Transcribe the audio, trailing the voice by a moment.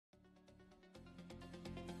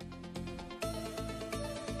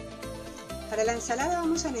Para la ensalada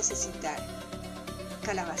vamos a necesitar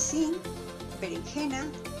calabacín, berenjena,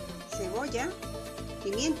 cebolla,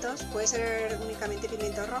 pimientos, puede ser únicamente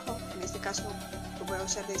pimiento rojo, en este caso lo puedo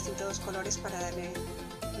usar de distintos colores para darle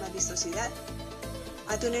más vistosidad,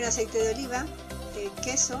 atún en aceite de oliva,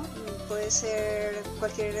 queso, puede ser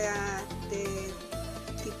cualquiera de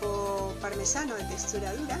tipo parmesano de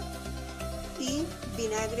textura dura, y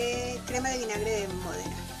vinagre, crema de vinagre de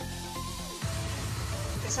Módena.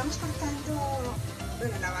 Empezamos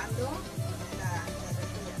lavando la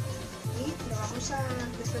verdura y lo vamos a,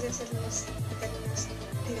 después de quitar unas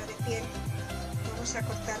tiras de piel, vamos a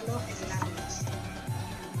cortarlo en láminas,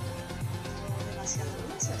 no demasiado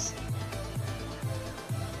gruesas.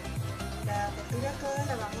 La verdura toda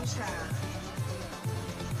la vamos a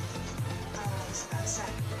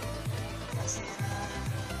asar, ya sea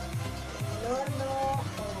en el horno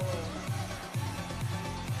o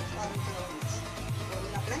al microondas o en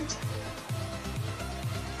una plancha.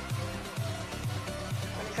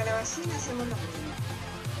 Con el calabacín hacemos lo mismo.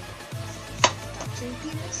 Estamos en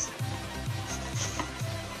tiras.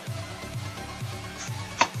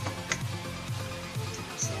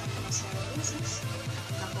 No sean demasiado gruesos,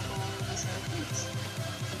 tampoco demasiado finos.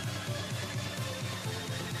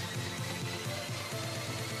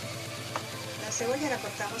 La cebolla la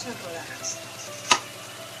cortamos en rodajas.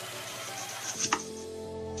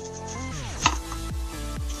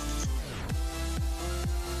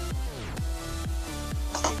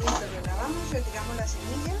 Los pimientos los lavamos, retiramos la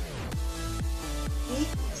semilla y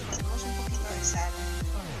les ponemos un poquito de sal.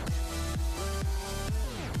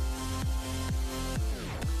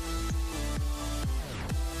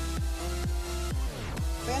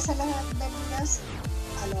 Voy a hacer las verduras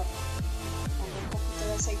al horno. Pongo un poquito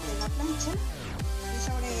de aceite en la plancha y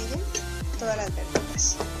sobre ella todas las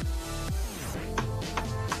verduras.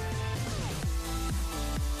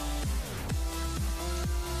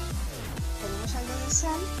 Ponemos algo de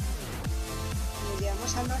sal y lo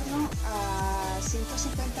llevamos al horno a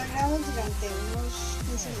 150 grados durante unos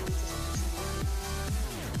 15 minutos aproximadamente.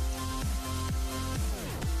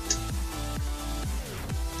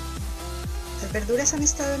 Las verduras han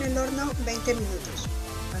estado en el horno 20 minutos.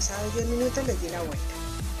 Pasados 10 minutos les di la vuelta.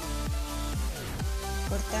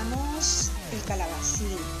 Cortamos el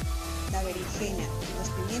calabacín, la berenjena y los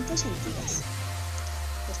pimientos en tiras.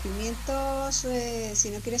 Los pimientos, si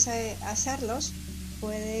no quieres asarlos,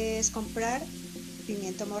 puedes comprar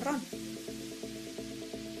pimiento morrón.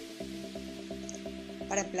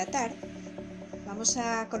 Para emplatar, vamos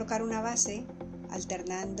a colocar una base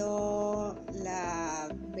alternando la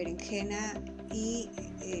berenjena y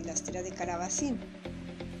las tiras de calabacín.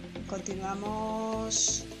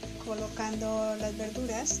 Continuamos colocando las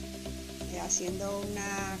verduras, haciendo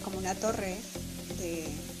como una torre de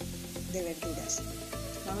verduras.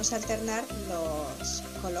 Vamos a alternar los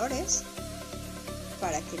colores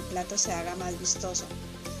para que el plato se haga más vistoso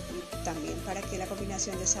y también para que la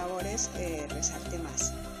combinación de sabores resalte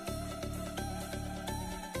más.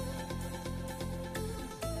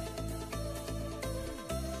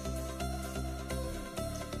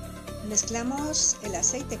 Mezclamos el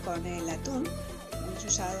aceite con el atún. Hemos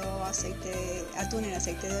usado atún en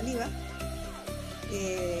aceite de oliva,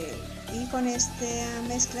 y con esta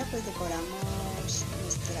mezcla pues decoramos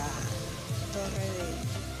nuestra torre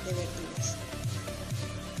de verduras.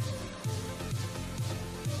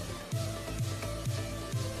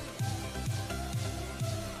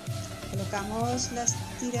 Colocamos las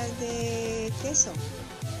tiras de queso.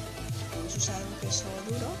 Hemos usado un queso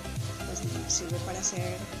duro, pues sirve para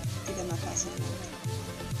hacer tiras más fácilmente.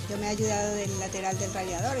 Yo me he ayudado del lateral del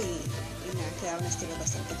rallador y me han quedado unas tiras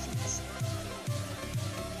bastante finas.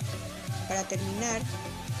 Para terminar,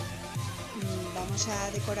 vamos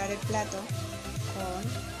a decorar el plato con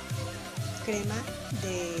crema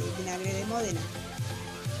de vinagre de Módena.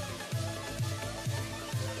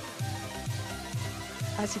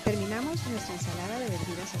 Así terminamos nuestra ensalada de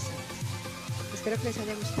verduras asadas. Espero que les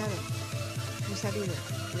haya gustado. Un saludo,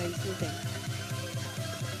 que la disfruten.